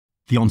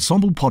The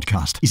Ensombl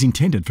podcast is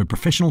intended for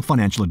professional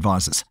financial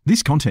advisors.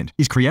 This content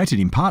is created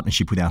in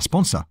partnership with our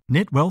sponsor,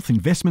 Net Wealth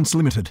Investments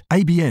Limited,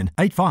 ABN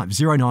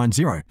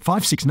 85090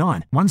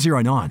 569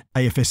 109,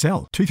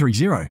 AFSL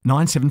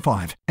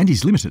 230975, and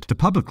is limited to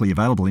publicly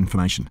available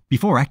information.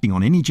 Before acting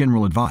on any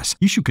general advice,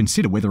 you should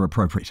consider whether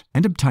appropriate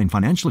and obtain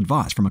financial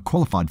advice from a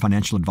qualified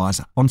financial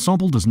advisor.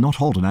 Ensombl does not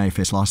hold an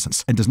AFS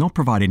license and does not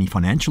provide any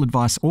financial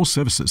advice or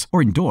services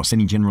or endorse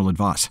any general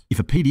advice. If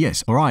a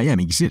PDS or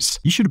IM exists,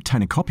 you should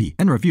obtain a copy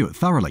and review it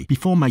thoroughly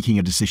before making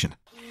a decision.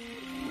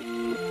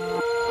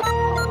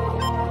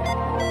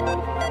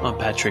 I'm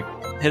Patrick,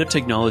 Head of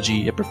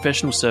Technology at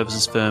professional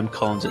services firm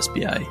Collins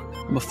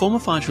SBA. I'm a former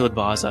financial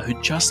advisor who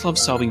just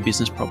loves solving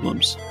business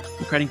problems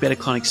and creating better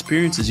client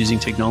experiences using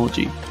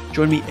technology.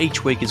 Join me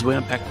each week as we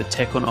unpack the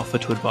tech on offer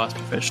to advice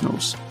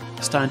professionals,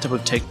 stay on top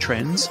of tech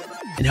trends,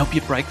 and help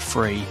you break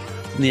free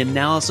from the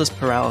analysis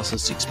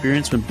paralysis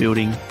experienced when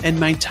building and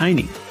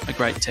maintaining a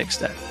great tech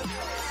stack.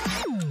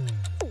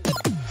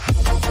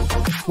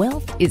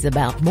 Wealth is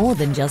about more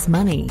than just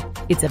money.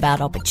 It's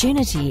about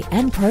opportunity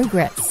and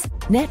progress.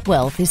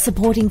 NetWealth is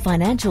supporting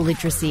financial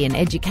literacy and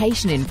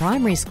education in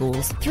primary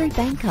schools through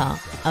Banker,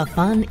 a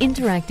fun,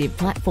 interactive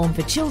platform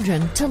for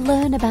children to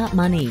learn about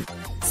money.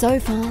 So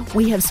far,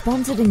 we have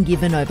sponsored and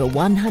given over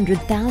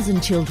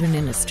 100,000 children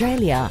in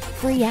Australia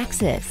free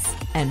access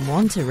and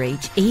want to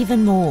reach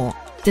even more.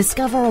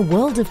 Discover a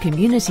world of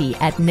community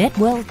at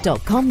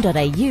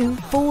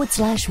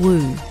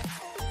netwealth.com.au/woo.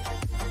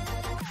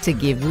 To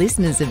give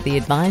listeners of the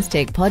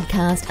AdviceTech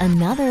podcast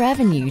another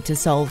avenue to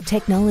solve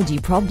technology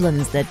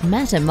problems that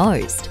matter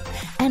most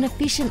and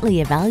efficiently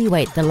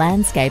evaluate the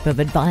landscape of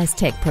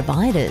AdviceTech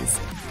providers,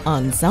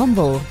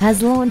 Ensombl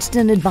has launched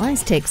an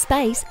AdviceTech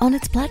space on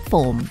its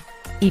platform.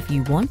 If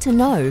you want to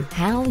know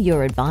how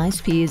your advice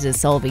peers are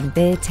solving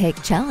their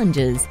tech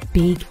challenges,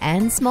 big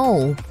and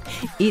small,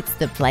 it's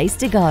the place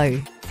to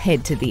go.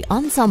 Head to the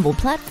Ensombl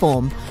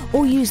platform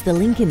or use the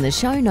link in the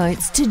show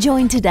notes to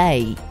join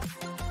today.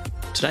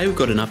 Today we've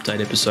got an update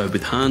episode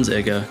with Hans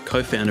Egger,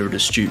 co-founder at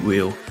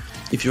AstuteWheel.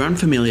 If you're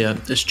unfamiliar,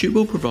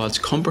 AstuteWheel provides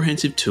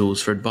comprehensive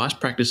tools for advice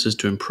practices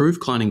to improve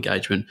client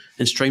engagement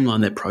and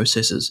streamline their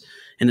processes,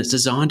 and it's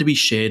designed to be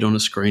shared on a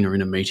screen or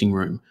in a meeting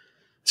room.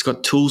 It's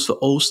got tools for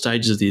all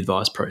stages of the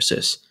advice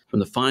process, from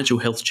the financial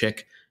health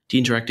check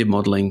to interactive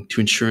modelling to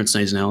insurance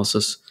needs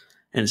analysis,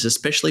 and it's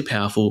especially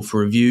powerful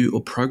for review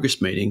or progress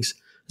meetings,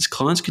 as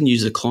clients can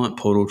use the client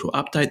portal to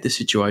update their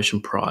situation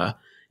prior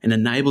and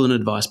enable an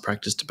advice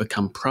practice to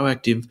become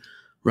proactive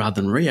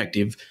rather than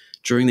reactive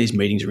during these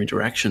meetings or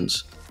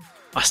interactions.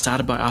 I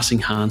started by asking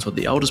Hans what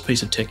the oldest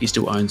piece of tech he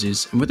still owns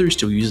is and whether he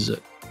still uses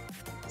it.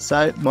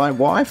 So my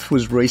wife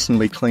was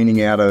recently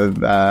cleaning out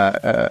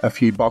a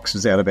few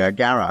boxes out of our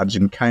garage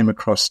and came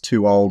across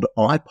two old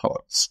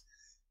iPods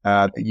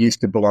that used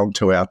to belong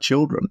to our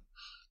children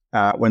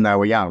when they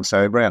were young,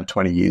 so around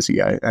 20 years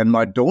ago. And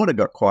my daughter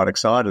got quite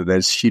excited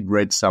as she'd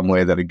read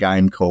somewhere that a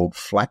game called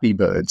Flappy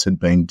Birds had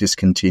been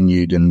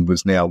discontinued and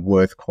was now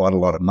worth quite a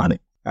lot of money.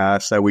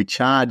 So we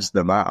charged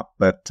them up,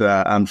 but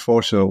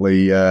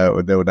unfortunately there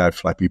were no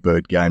Flappy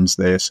Bird games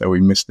there, so we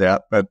missed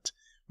out. But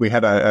we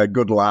had a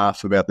good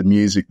laugh about the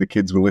music the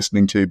kids were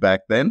listening to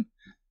back then.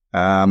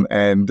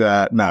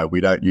 No,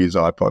 we don't use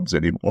iPods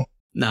anymore.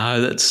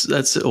 No,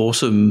 that's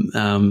awesome.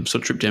 Sort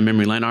of trip down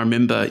memory lane. I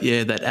remember,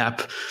 that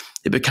app,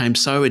 it became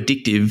so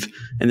addictive.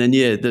 And then,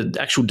 the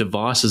actual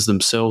devices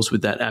themselves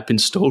with that app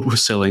installed were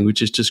selling,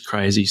 which is just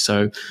crazy.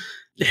 So,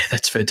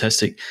 that's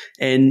fantastic.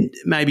 And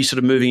maybe sort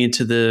of moving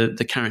into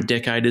the current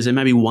decade, is there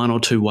maybe one or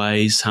two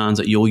ways, Hans,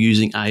 that you're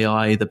using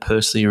AI either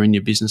personally or in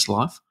your business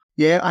life?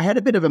 Yeah, I had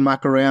a bit of a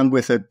muck around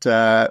with it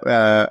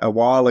a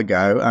while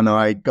ago, and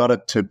I got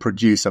it to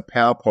produce a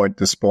PowerPoint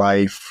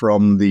display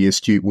from the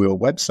AstuteWheel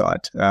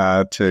website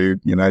to,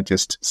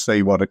 just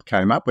see what it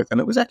came up with.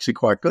 And it was actually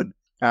quite good.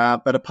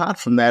 But apart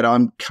from that,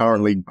 I'm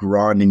currently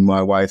grinding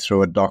my way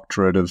through a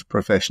doctorate of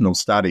professional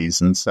studies.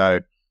 And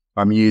so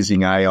I'm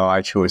using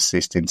AI to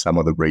assist in some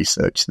of the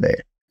research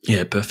there.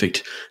 Yeah,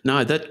 perfect.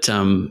 No, that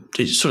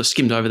you sort of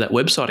skimmed over that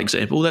website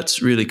example. That's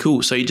really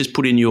cool. So you just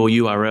put in your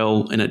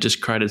URL and it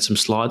just created some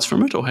slides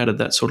from it, or how did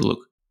that sort of look?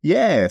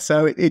 Yeah,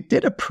 so it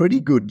did a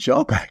pretty good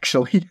job,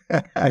 actually,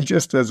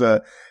 just as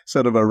a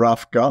sort of a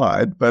rough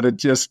guide. But it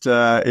just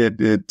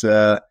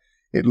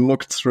it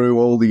looked through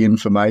all the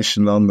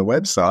information on the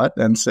website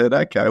and said,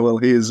 okay, well,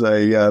 here's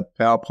a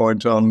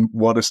PowerPoint on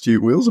what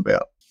AstuteWheel's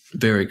about.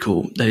 Very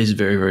cool. That is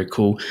very, very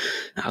cool.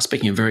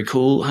 Speaking of very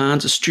cool,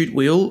 Hans,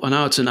 AstuteWheel, I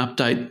know it's an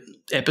update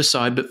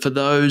episode, but for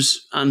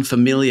those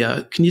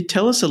unfamiliar, can you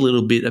tell us a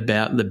little bit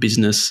about the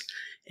business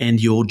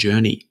and your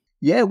journey?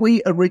 Yeah,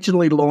 we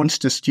originally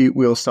launched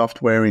AstuteWheel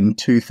software in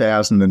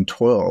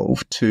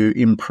 2012 to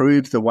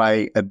improve the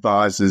way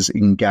advisors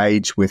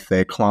engage with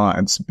their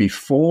clients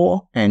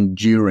before and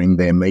during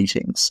their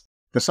meetings.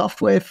 The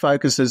software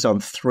focuses on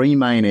three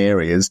main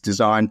areas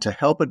designed to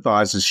help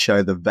advisors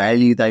show the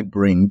value they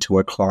bring to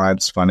a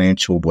client's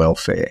financial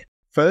welfare.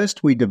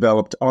 First, we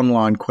developed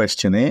online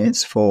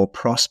questionnaires for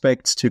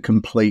prospects to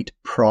complete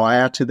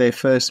prior to their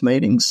first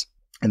meetings.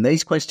 And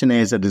these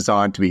questionnaires are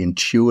designed to be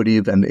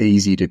intuitive and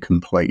easy to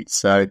complete.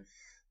 So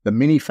the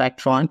mini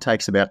fact find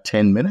takes about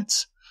 10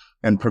 minutes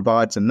and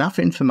provides enough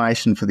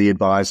information for the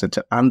advisor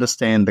to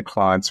understand the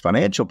client's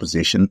financial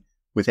position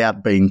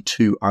without being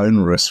too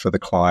onerous for the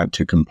client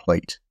to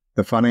complete.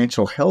 The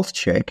financial health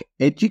check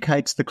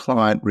educates the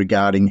client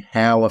regarding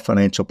how a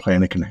financial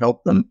planner can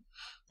help them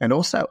and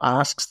also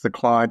asks the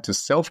client to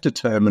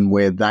self-determine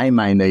where they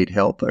may need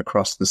help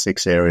across the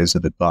 6 areas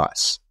of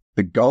advice.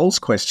 The goals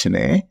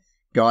questionnaire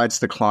guides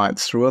the client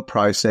through a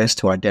process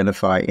to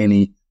identify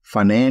any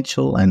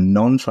financial and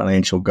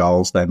non-financial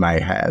goals they may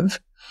have.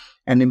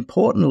 And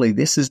importantly,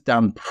 this is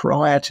done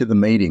prior to the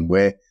meeting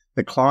where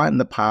the client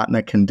and the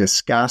partner can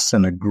discuss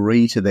and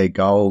agree to their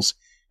goals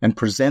and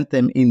present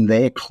them in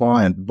their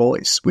client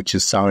voice, which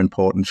is so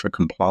important for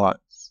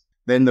compliance.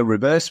 Then the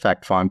reverse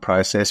fact find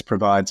process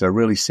provides a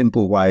really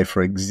simple way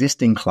for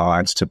existing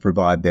clients to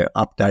provide their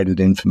updated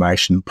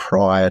information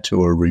prior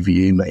to a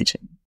review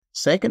meeting.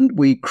 Second,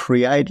 we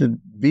created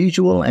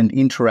visual and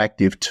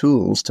interactive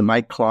tools to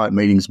make client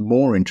meetings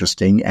more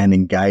interesting and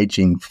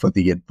engaging for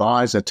the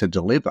advisor to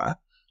deliver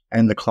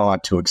and the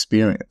client to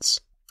experience.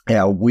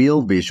 Our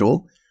wheel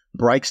visual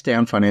breaks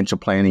down financial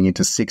planning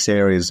into 6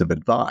 areas of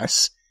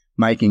advice,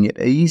 making it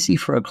easy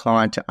for a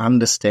client to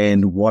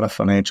understand what a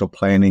financial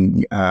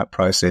planning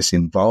process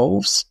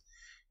involves.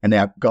 And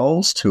our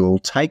goals tool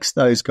takes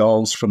those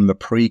goals from the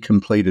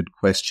pre-completed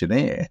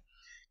questionnaire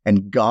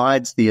and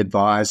guides the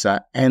advisor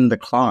and the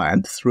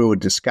client through a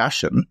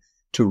discussion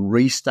to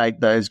restate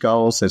those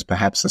goals as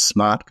perhaps a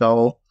SMART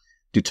goal,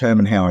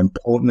 determine how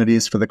important it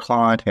is for the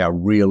client, how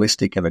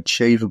realistic and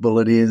achievable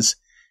it is,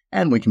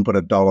 and we can put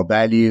a dollar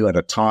value and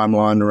a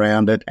timeline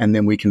around it, and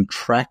then we can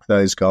track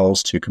those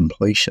goals to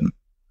completion.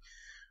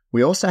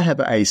 We also have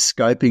a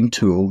scoping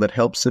tool that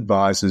helps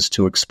advisors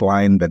to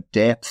explain the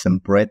depth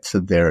and breadth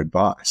of their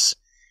advice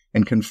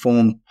and can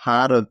form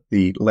part of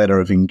the letter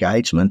of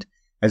engagement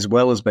as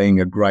well as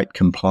being a great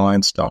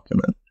compliance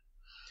document.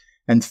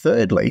 And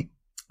thirdly,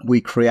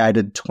 we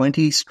created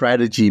 20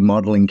 strategy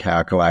modelling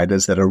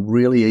calculators that are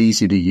really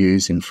easy to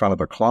use in front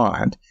of a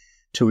client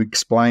to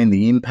explain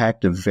the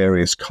impact of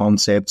various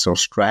concepts or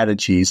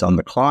strategies on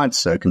the client's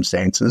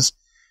circumstances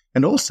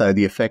and also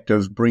the effect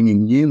of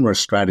bringing numerous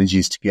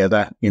strategies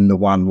together in the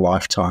one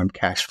lifetime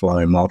cash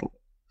flow model.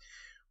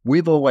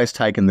 We've always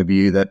taken the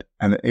view that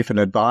if an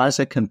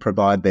advisor can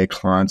provide their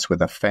clients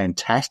with a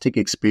fantastic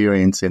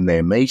experience in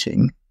their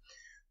meeting,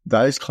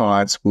 those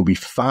clients will be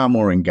far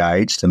more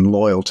engaged and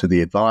loyal to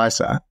the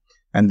advisor.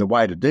 And the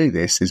way to do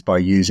this is by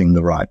using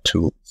the right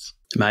tools.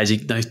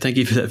 Amazing. No, thank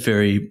you for that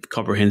very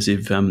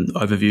comprehensive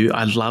overview.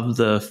 I love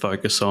the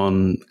focus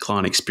on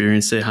client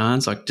experience there,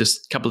 Hans. Like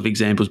just a couple of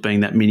examples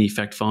being that mini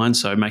fact find.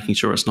 So making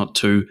sure it's not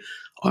too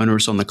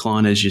onerous on the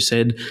client, as you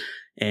said,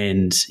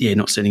 and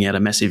not sending out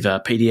a massive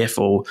PDF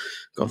or,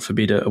 God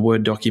forbid, a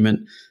Word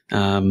document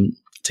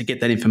to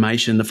get that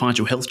information. The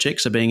financial health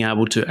checks, so being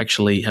able to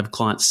actually have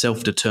clients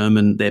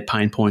self-determine their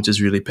pain points is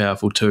really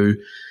powerful too.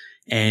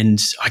 And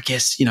I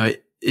guess,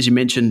 as you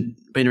mentioned,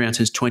 been around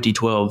since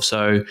 2012.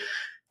 So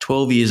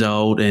 12 years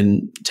old,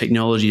 and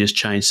technology has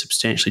changed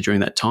substantially during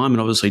that time, and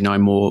obviously no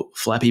more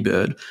Flappy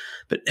Bird.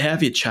 But how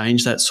have you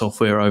changed that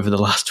software over the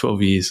last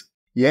 12 years?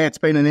 Yeah, it's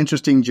been an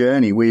interesting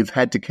journey. We've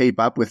had to keep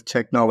up with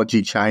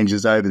technology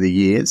changes over the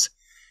years.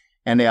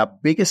 And our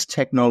biggest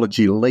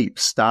technology leap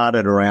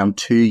started around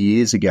 2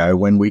 years ago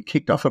when we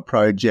kicked off a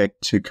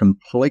project to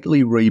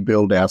completely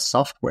rebuild our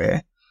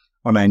software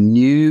on a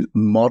new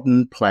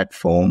modern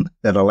platform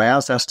that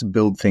allows us to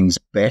build things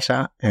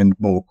better and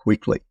more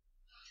quickly.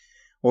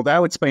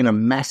 Although it's been a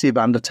massive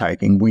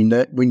undertaking, we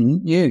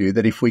knew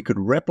that if we could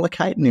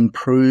replicate and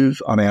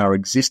improve on our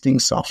existing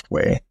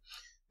software,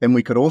 then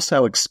we could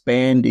also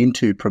expand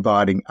into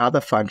providing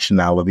other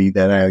functionality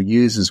that our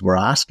users were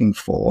asking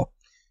for,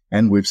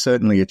 and we've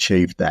certainly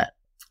achieved that.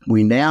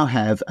 We now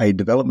have a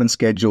development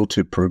schedule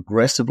to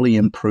progressively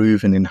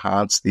improve and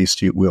enhance the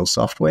AstuteWheel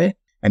software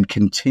and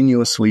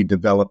continuously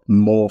develop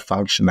more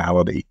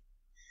functionality.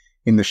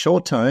 In the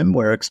short term,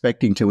 we're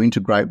expecting to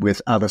integrate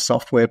with other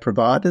software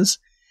providers,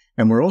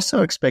 and we're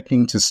also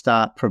expecting to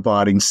start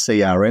providing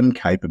CRM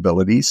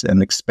capabilities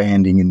and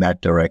expanding in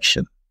that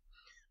direction.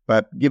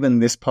 But given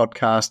this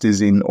podcast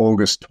is in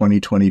August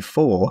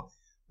 2024,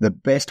 the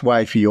best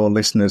way for your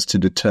listeners to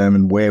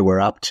determine where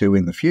we're up to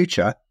in the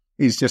future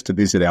is just to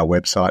visit our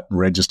website and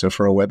register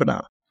for a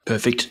webinar.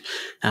 Perfect.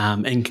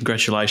 And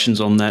congratulations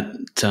on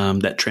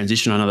that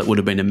transition. I know that would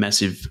have been a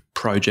massive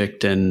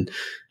project, and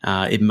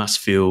it must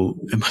feel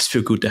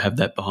good to have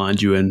that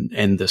behind you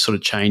and the sort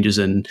of changes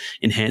and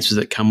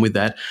enhancements that come with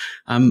that.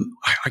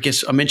 I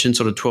guess I mentioned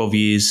sort of 12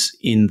 years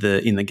in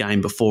the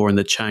game before and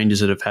the changes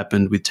that have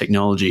happened with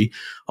technology.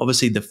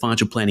 Obviously, the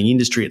financial planning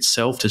industry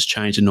itself has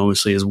changed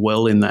enormously as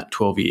well in that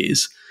 12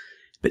 years.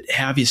 But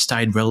how have you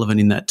stayed relevant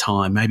in that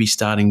time? Maybe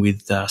starting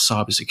with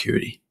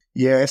cybersecurity.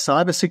 Yeah,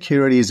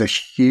 cybersecurity is a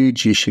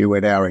huge issue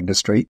in our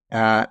industry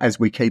as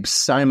we keep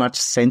so much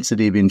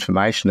sensitive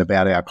information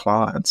about our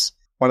clients.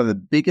 One of the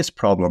biggest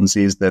problems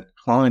is that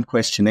client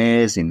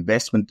questionnaires,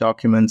 investment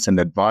documents,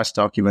 and advice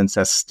documents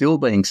are still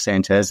being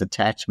sent as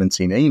attachments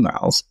in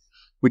emails,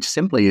 which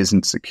simply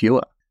isn't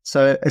secure.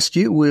 So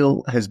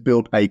AstuteWheel has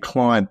built a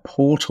client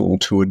portal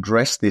to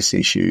address this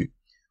issue,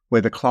 where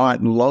the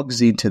client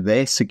logs into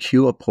their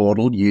secure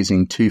portal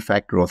using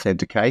two-factor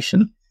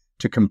authentication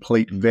to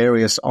complete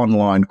various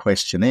online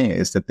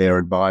questionnaires that their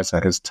advisor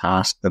has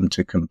tasked them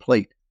to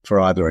complete for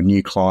either a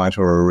new client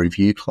or a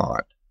review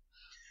client.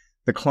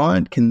 The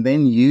client can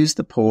then use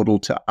the portal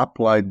to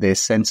upload their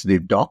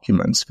sensitive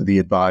documents for the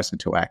advisor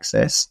to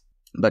access,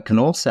 but can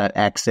also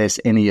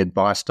access any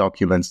advice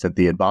documents that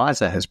the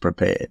advisor has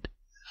prepared.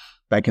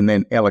 They can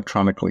then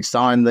electronically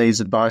sign these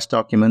advice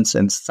documents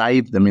and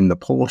save them in the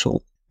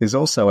portal. There's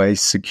also a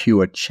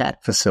secure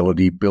chat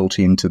facility built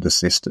into the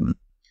system.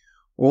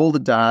 All the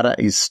data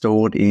is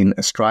stored in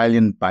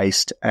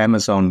Australian-based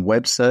Amazon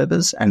web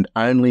servers and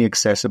only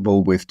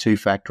accessible with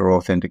two-factor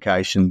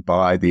authentication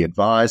by the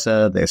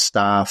advisor, their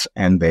staff,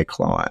 and their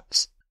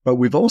clients. But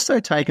we've also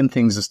taken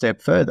things a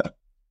step further,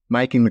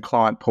 making the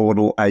client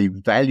portal a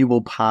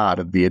valuable part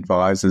of the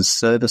advisor's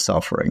service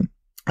offering,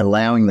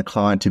 allowing the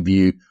client to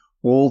view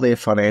all their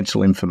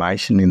financial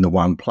information in the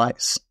one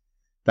place.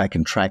 They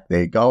can track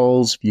their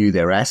goals, view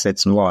their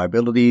assets and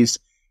liabilities,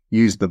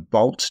 use the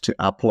vault to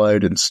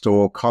upload and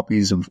store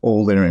copies of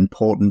all their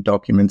important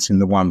documents in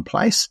the one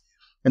place,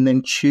 and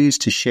then choose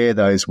to share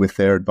those with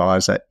their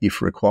advisor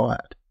if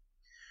required.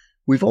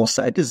 We've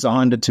also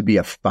designed it to be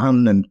a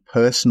fun and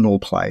personal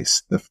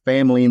place. The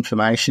family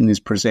information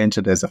is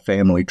presented as a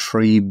family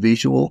tree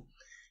visual,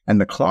 and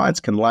the clients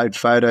can load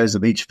photos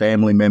of each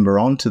family member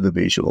onto the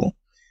visual.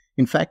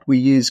 In fact, we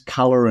use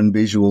colour and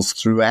visuals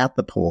throughout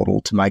the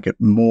portal to make it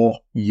more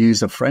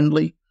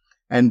user-friendly,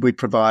 and we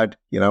provide,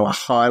 a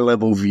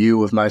high-level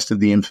view of most of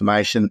the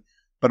information,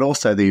 but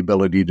also the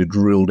ability to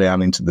drill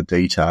down into the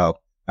detail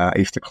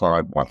if the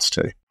client wants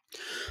to.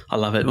 I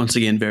love it. Once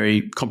again,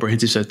 very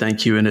comprehensive, so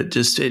thank you. And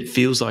it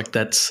feels like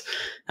that's,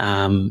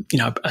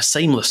 a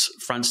seamless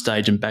front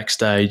stage and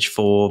backstage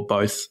for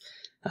both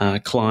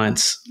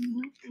clients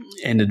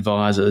and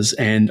advisors.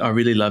 And I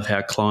really love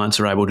how clients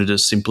are able to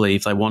just simply,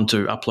 if they want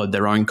to upload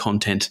their own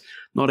content,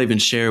 not even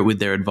share it with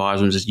their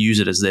advisor and just use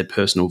it as their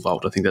personal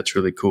vault. I think that's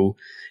really cool.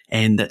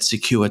 And that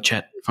secure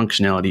chat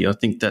functionality, I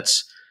think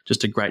that's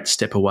just a great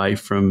step away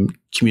from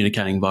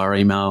communicating via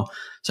email.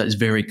 So it's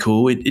very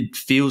cool. It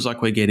feels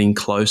like we're getting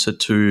closer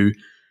to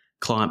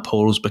client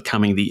portals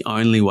becoming the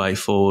only way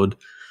forward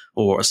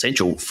or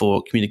essential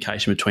for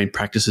communication between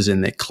practices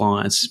and their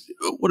clients.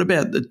 What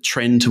about the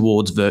trend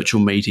towards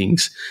virtual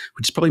meetings,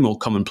 which is probably more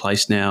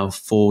commonplace now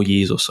 4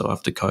 years or so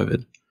after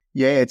COVID?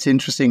 Yeah, it's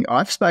interesting.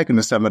 I've spoken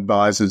to some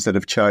advisors that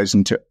have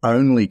chosen to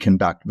only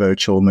conduct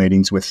virtual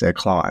meetings with their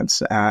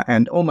clients,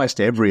 and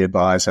almost every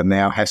advisor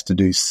now has to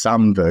do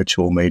some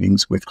virtual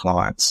meetings with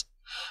clients.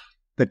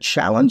 The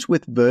challenge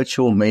with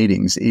virtual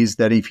meetings is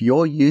that if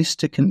you're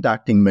used to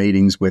conducting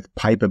meetings with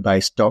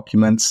paper-based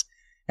documents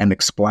and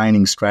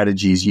explaining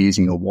strategies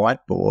using a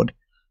whiteboard,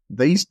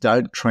 these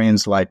don't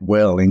translate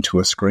well into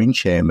a screen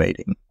share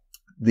meeting.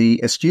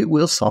 The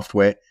AstuteWheel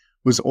software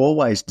was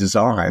always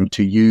designed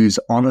to use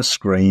on a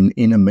screen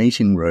in a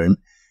meeting room,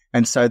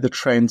 and so the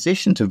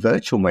transition to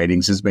virtual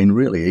meetings has been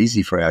really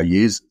easy for our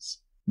users.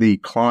 The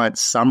client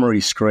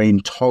summary screen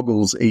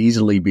toggles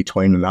easily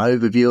between an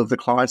overview of the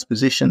client's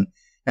position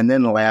and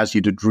then allows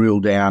you to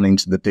drill down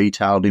into the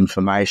detailed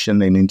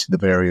information and into the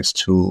various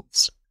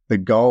tools. The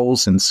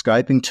goals and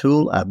scoping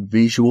tool are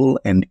visual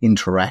and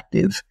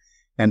interactive,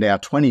 and our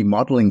 20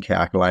 modelling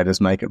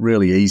calculators make it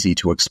really easy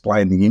to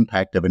explain the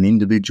impact of an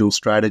individual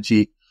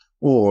strategy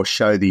or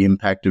show the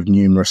impact of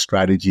numerous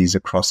strategies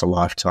across a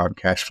lifetime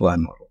cash flow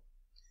model.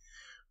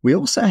 We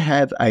also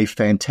have a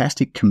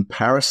fantastic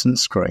comparison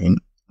screen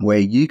where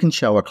you can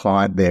show a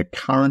client their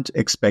current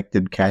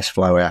expected cash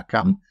flow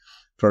outcome.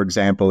 For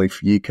example,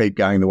 if you keep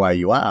going the way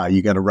you are,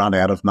 you're going to run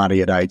out of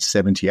money at age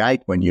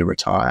 78 when you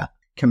retire,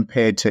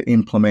 compared to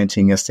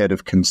implementing a set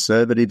of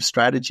conservative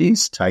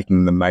strategies,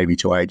 taking them maybe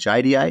to age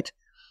 88,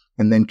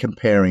 and then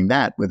comparing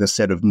that with a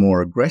set of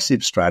more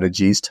aggressive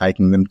strategies,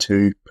 taking them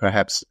to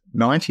perhaps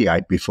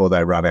 98 before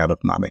they run out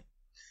of money.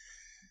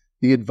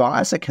 The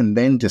advisor can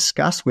then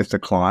discuss with the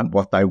client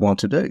what they want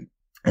to do,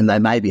 and they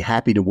may be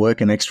happy to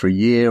work an extra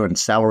year and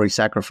salary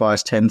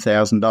sacrifice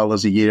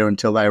 $10,000 a year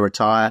until they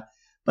retire,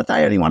 but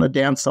they only want to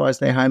downsize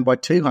their home by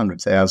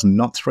 $200,000,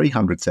 not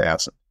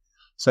 $300,000.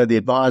 So the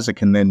advisor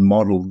can then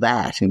model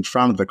that in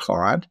front of the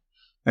client,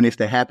 and if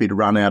they're happy to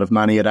run out of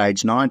money at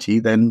age 90,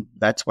 then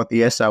that's what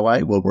the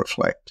SOA will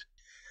reflect.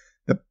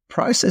 The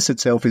process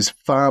itself is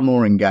far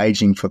more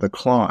engaging for the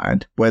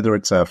client, whether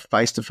it's a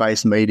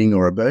face-to-face meeting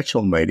or a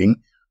virtual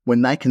meeting,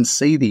 when they can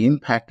see the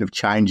impact of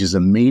changes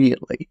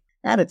immediately.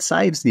 And it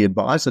saves the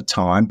advisor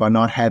time by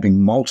not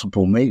having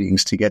multiple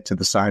meetings to get to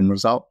the same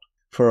result.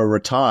 For a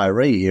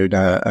retiree in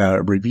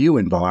a review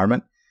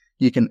environment,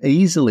 you can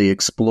easily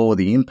explore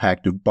the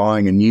impact of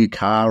buying a new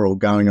car or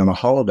going on a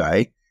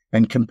holiday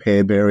and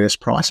compare various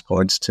price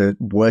points to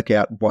work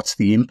out what's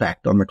the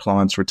impact on the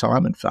client's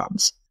retirement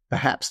funds.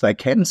 perhaps they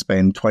can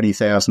spend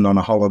 $20,000 on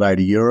a holiday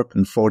to Europe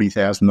and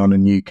 $40,000 on a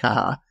new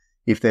car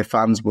if their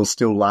funds will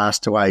still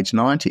last to age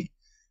 90.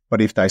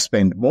 But if they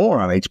spend more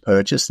on each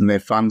purchase and their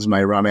funds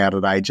may run out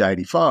at age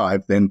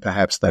 85, then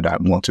perhaps they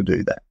don't want to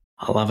do that.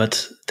 I love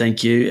it.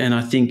 Thank you. And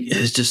I think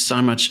there's just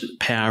so much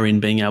power in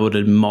being able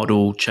to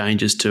model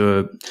changes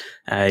to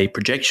a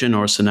projection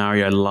or a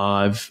scenario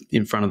live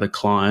in front of the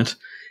client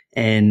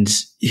and,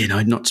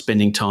 not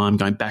spending time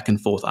going back and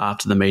forth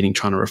after the meeting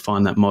trying to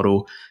refine that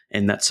model.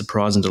 And that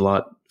surprise and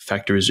delight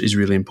factor is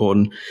really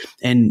important.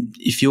 And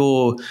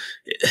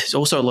there's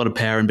also a lot of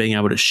power in being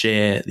able to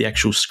share the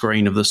actual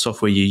screen of the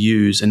software you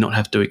use and not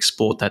have to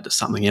export that to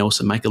something else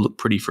and make it look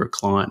pretty for a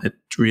client. It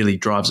really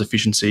drives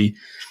efficiency.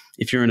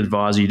 If you're an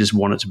advisor, you just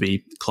want it to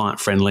be client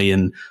friendly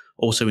and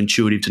also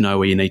intuitive to know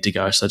where you need to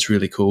go. So that's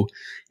really cool.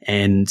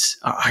 And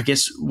I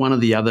guess one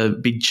of the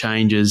big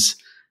changes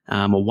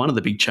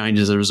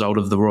as a result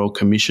of the Royal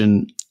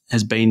Commission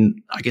has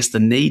been, I guess,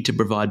 the need to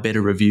provide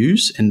better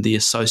reviews and the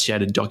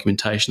associated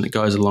documentation that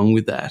goes along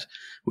with that,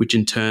 which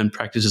in turn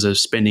practices are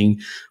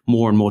spending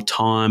more and more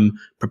time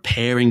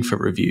preparing for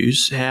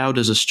reviews. How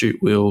does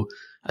AstuteWheel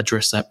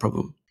address that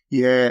problem?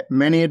 Yeah,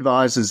 many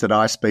advisors that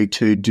I speak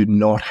to do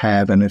not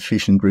have an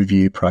efficient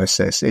review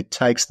process. It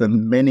takes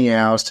them many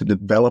hours to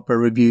develop a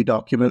review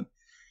document,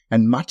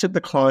 and much of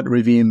the client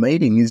review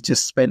meeting is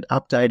just spent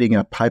updating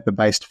a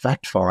paper-based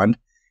fact find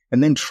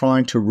and then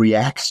trying to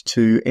react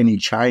to any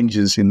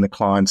changes in the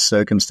client's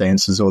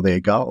circumstances or their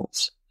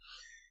goals.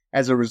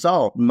 As a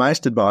result,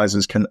 most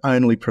advisors can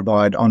only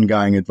provide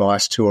ongoing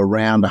advice to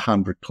around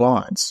 100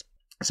 clients.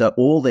 So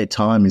all their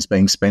time is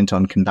being spent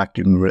on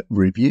conducting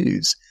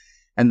reviews,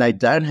 and they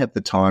don't have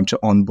the time to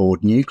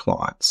onboard new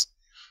clients.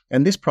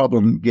 And this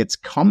problem gets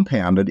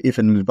compounded if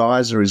an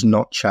advisor is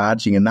not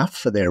charging enough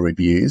for their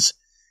reviews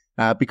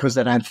because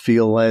they don't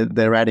feel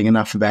they're adding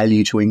enough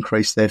value to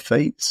increase their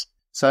fees.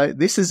 So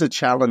this is a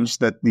challenge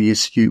that the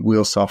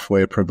AstuteWheel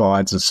software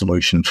provides a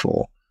solution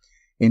for.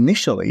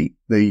 Initially,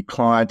 the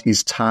client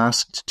is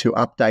tasked to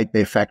update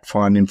their fact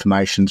find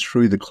information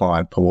through the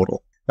client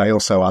portal. They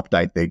also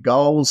update their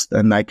goals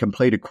and they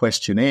complete a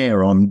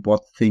questionnaire on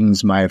what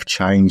things may have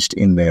changed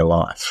in their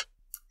life.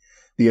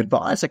 The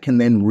advisor can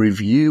then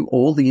review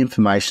all the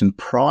information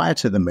prior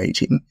to the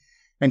meeting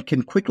and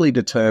can quickly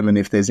determine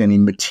if there's any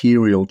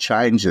material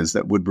changes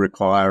that would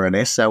require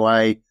an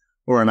SOA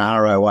or an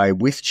ROA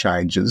with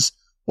changes,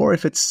 or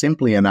if it's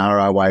simply an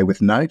ROA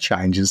with no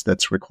changes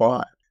that's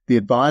required. The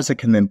advisor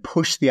can then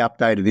push the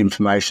updated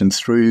information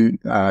through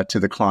to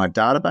the client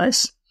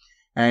database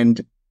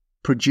and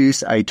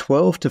produce a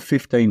 12 to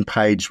 15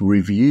 page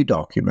review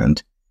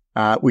document,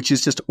 which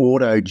is just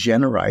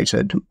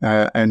auto-generated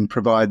and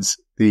provides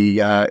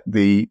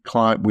the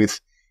client with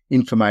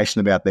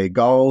information about their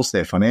goals,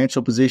 their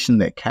financial position,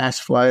 their cash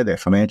flow, their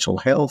financial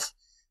health,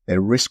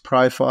 their risk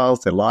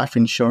profiles, their life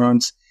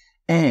insurance,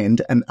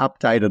 and an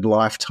updated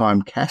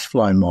lifetime cash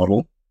flow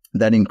model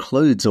that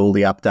includes all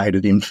the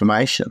updated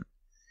information.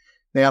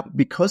 Now,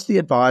 because the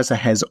advisor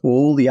has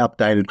all the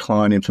updated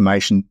client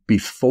information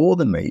before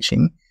the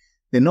meeting,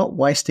 they're not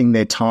wasting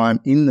their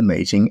time in the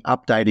meeting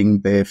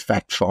updating their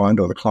fact find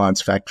or the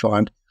client's fact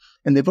find,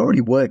 and they've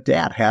already worked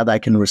out how they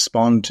can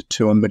respond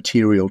to a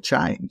material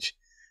change.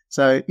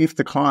 So if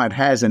the client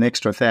has an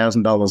extra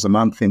 $1,000 a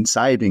month in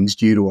savings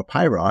due to a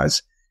pay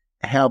rise,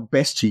 how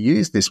best to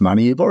use this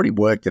money, you've already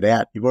worked it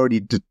out. You've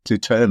already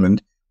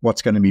determined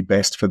what's going to be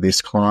best for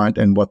this client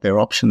and what their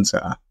options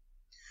are.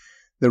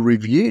 The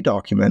review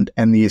document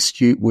and the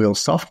AstuteWheel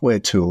software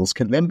tools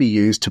can then be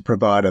used to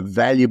provide a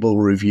valuable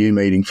review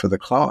meeting for the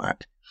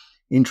client,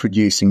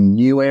 introducing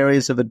new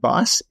areas of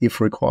advice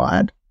if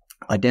required,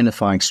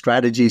 identifying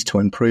strategies to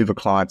improve a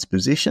client's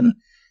position,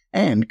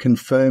 and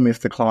confirm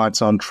if the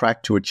client's on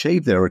track to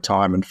achieve their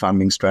retirement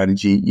funding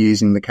strategy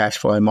using the cash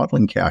flow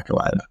modelling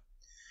calculator.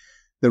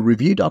 The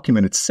review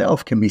document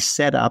itself can be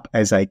set up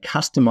as a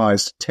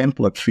customized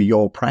template for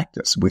your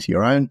practice with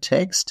your own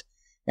text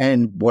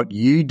and what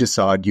you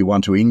decide you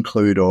want to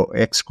include or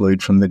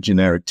exclude from the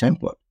generic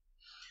template.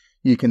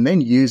 You can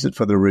then use it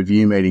for the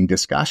review meeting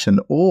discussion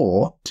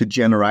or to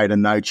generate a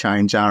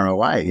no-change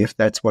ROA if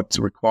that's what's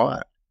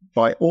required.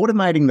 By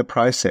automating the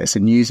process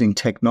and using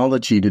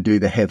technology to do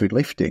the heavy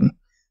lifting,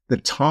 the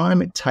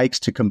time it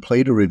takes to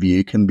complete a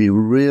review can be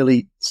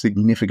really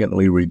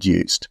significantly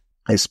reduced,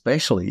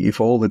 especially if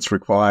all that's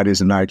required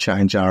is a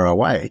no-change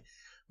ROA,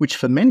 which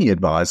for many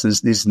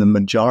advisors is the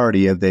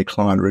majority of their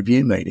client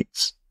review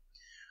meetings.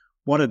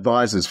 What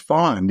advisors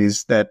find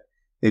is that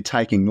they're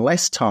taking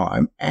less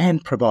time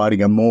and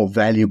providing a more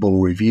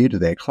valuable review to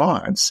their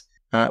clients,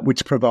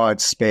 which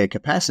provides spare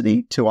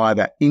capacity to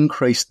either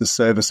increase the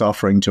service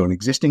offering to an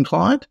existing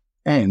client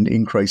and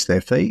increase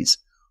their fees,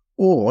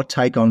 or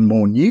take on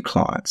more new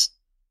clients.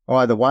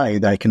 Either way,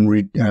 they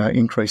can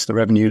increase the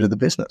revenue to the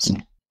business.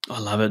 I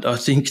love it. I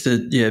think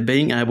that,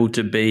 being able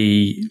to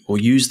be or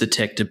use the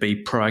tech to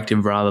be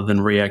proactive rather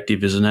than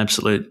reactive is an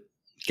absolute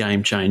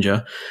game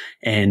changer,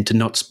 and to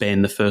not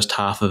spend the first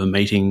half of a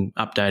meeting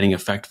updating a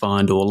fact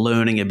find or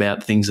learning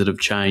about things that have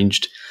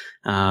changed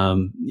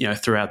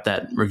throughout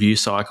that review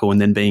cycle, and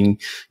then being,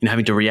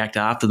 having to react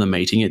after the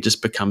meeting, it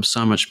just becomes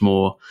so much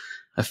more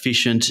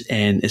efficient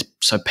and it's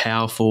so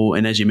powerful.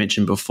 And as you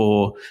mentioned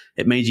before,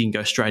 it means you can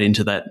go straight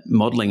into that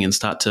modeling and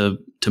start to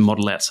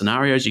model out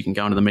scenarios. You can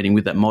go into the meeting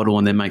with that model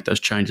and then make those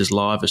changes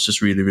live. It's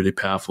just really, really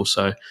powerful.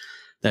 So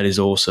that is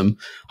awesome.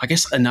 I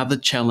guess another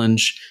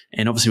challenge,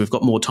 and obviously we've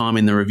got more time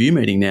in the review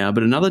meeting now,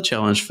 but another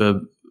challenge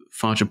for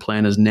financial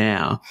planners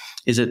now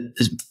is that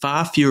there's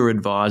far fewer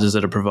advisors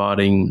that are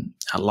providing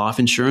life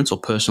insurance or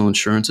personal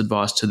insurance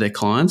advice to their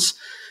clients.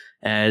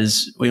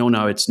 As we all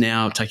know, it's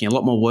now taking a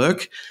lot more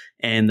work,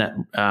 and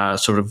that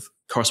sort of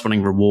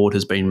corresponding reward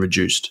has been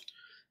reduced.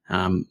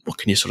 What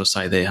can you sort of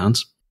say there,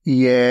 Hans?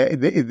 Yeah,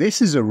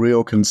 this is a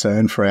real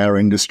concern for our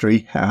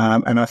industry.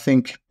 And I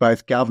think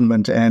both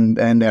government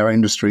and our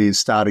industry is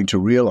starting to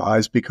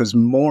realise, because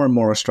more and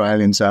more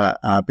Australians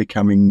are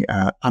becoming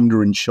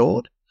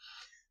underinsured.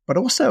 But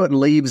also it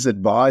leaves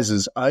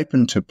advisors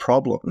open to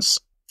problems.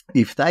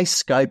 If they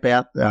scope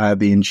out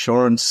the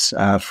insurance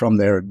from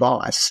their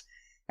advice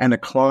and a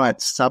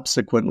client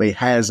subsequently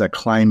has a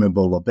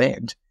claimable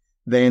event,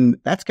 then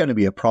that's going to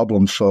be a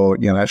problem for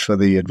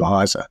the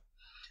advisor.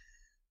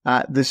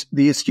 The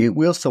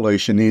AstuteWheel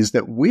solution is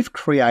that we've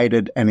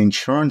created an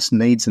insurance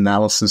needs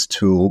analysis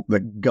tool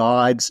that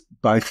guides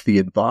both the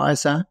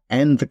advisor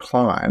and the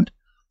client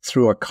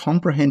through a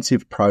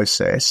comprehensive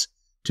process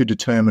to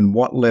determine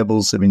what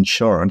levels of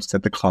insurance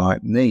that the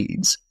client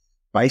needs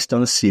based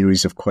on a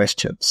series of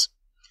questions.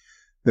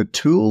 The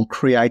tool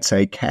creates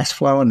a cash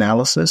flow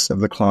analysis of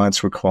the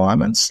client's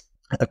requirements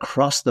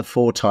across the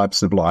 4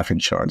 types of life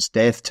insurance: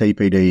 death,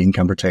 TPD,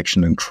 income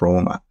protection, and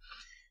trauma,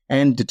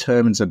 and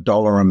determines a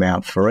dollar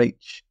amount for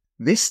each.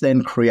 This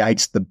then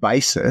creates the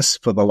basis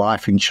for the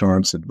life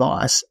insurance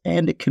advice,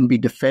 and it can be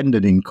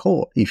defended in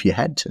court if you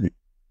had to.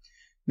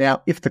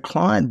 Now, if the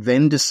client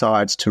then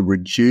decides to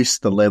reduce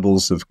the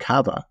levels of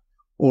cover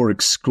or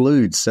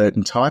exclude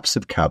certain types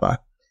of cover,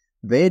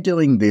 they're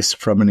doing this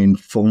from an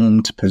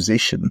informed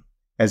position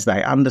as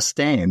they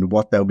understand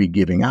what they'll be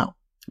giving up.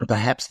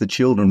 Perhaps the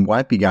children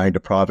won't be going to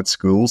private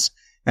schools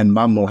and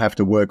mum will have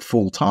to work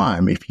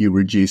full-time if you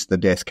reduce the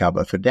death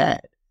cover for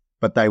dad,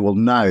 but they will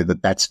know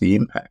that that's the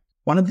impact.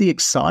 One of the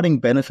exciting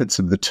benefits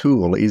of the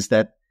tool is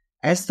that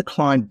as the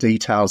client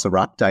details are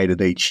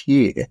updated each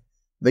year,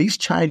 these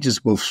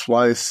changes will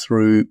flow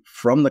through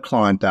from the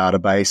client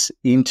database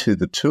into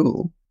the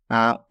tool,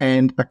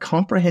 and a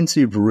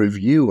comprehensive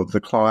review of the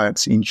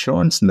client's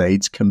insurance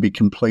needs can be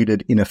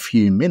completed in a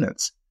few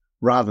minutes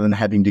rather than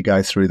having to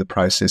go through the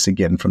process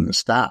again from the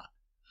start.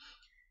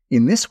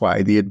 In this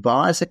way, the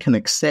advisor can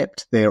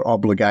accept their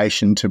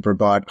obligation to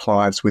provide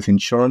clients with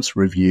insurance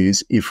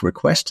reviews if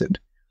requested,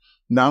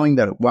 knowing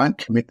that it won't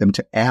commit them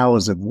to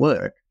hours of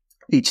work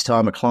each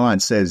time a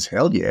client says,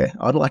 "Hell yeah,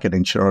 I'd like an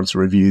insurance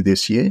review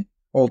this year."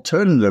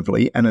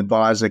 Alternatively, an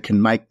advisor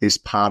can make this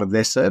part of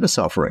their service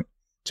offering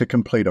to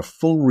complete a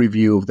full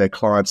review of their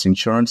client's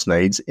insurance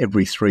needs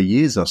every 3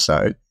 years or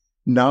so,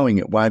 knowing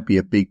it won't be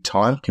a big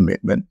time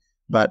commitment,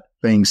 but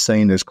being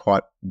seen as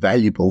quite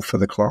valuable for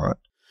the client.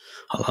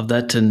 I love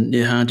that. And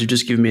yeah, Hans, you've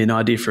just given me an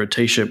idea for a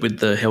T-shirt with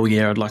the "Hell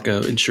yeah, I'd like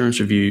an insurance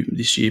review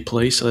this year,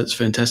 please." So that's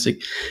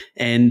fantastic.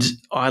 And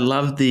I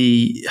love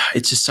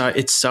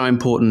it's so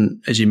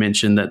important, as you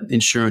mentioned, that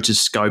insurance is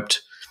scoped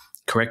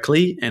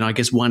correctly. And I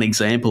guess one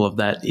example of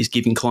that is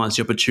giving clients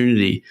the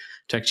opportunity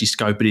to actually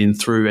scope it in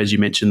through, as you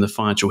mentioned, the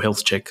financial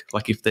health check.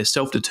 Like if they're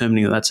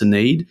self-determining that that's a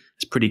need,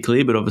 it's pretty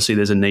clear, but obviously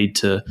there's a need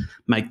to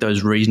make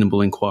those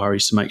reasonable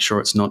inquiries to make sure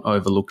it's not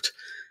overlooked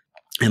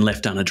and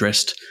left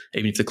unaddressed,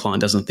 even if the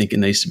client doesn't think it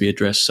needs to be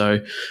addressed. So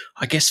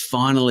I guess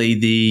finally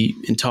the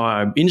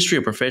entire industry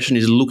or profession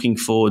is looking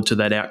forward to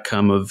that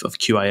outcome of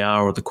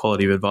QAR, or the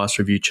quality of advice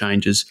review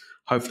changes,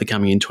 hopefully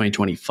coming in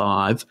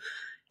 2025.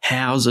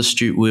 How's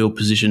AstuteWheel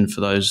positioned for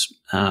those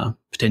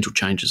potential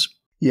changes?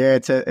 Yeah,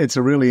 it's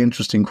a really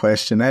interesting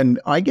question. And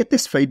I get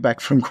this feedback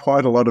from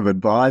quite a lot of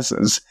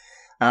advisors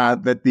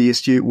that the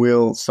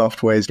AstuteWheel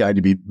software is going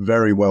to be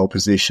very well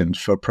positioned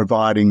for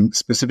providing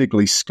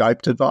specifically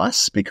scoped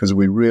advice, because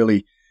we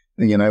really,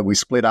 we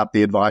split up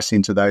the advice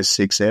into those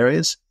 6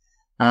 areas.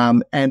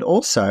 And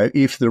also,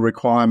 if the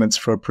requirements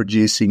for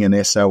producing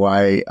an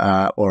SOA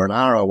or an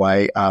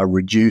ROA are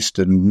reduced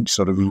and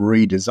sort of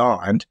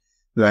redesigned,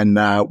 then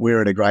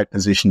we're in a great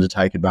position to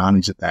take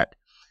advantage of that.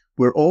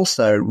 We're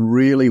also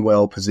really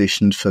well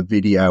positioned for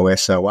video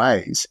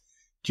SOAs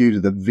due to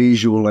the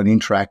visual and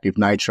interactive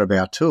nature of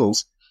our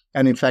tools.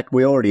 And in fact,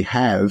 we already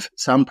have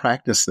some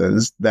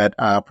practices that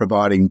are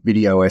providing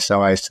video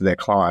SOAs to their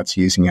clients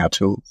using our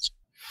tools.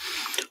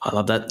 I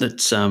love that.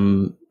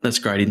 That's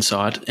great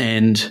insight.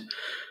 And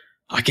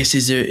I guess,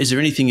 is there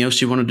anything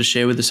else you wanted to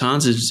share with us,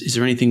 Hans? Is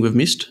there anything we've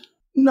missed?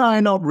 No,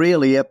 not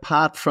really.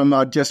 Apart from,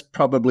 I just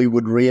probably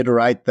would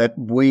reiterate that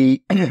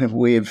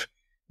we've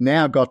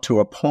now got to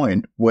a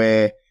point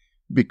where,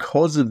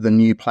 because of the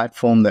new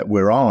platform that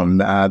we're on,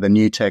 the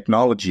new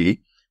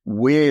technology,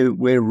 we're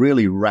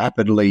really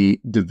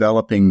rapidly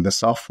developing the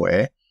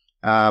software,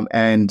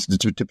 And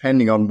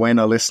depending on when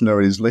a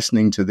listener is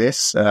listening to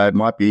this, it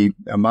might be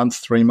a month,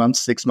 3 months,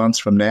 6 months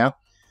from now.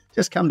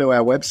 Just come to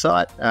our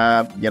website.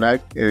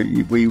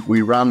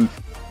 We run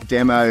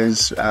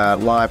demos,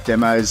 live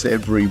demos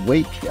every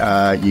week.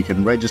 You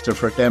can register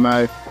for a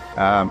demo.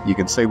 You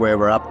can see where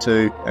we're up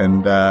to,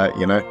 and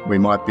we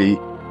might be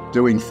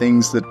doing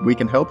things that we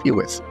can help you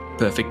with.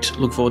 Perfect.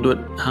 Look forward to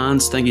it.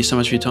 Hans, thank you so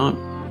much for your time.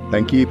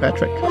 Thank you,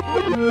 Patrick.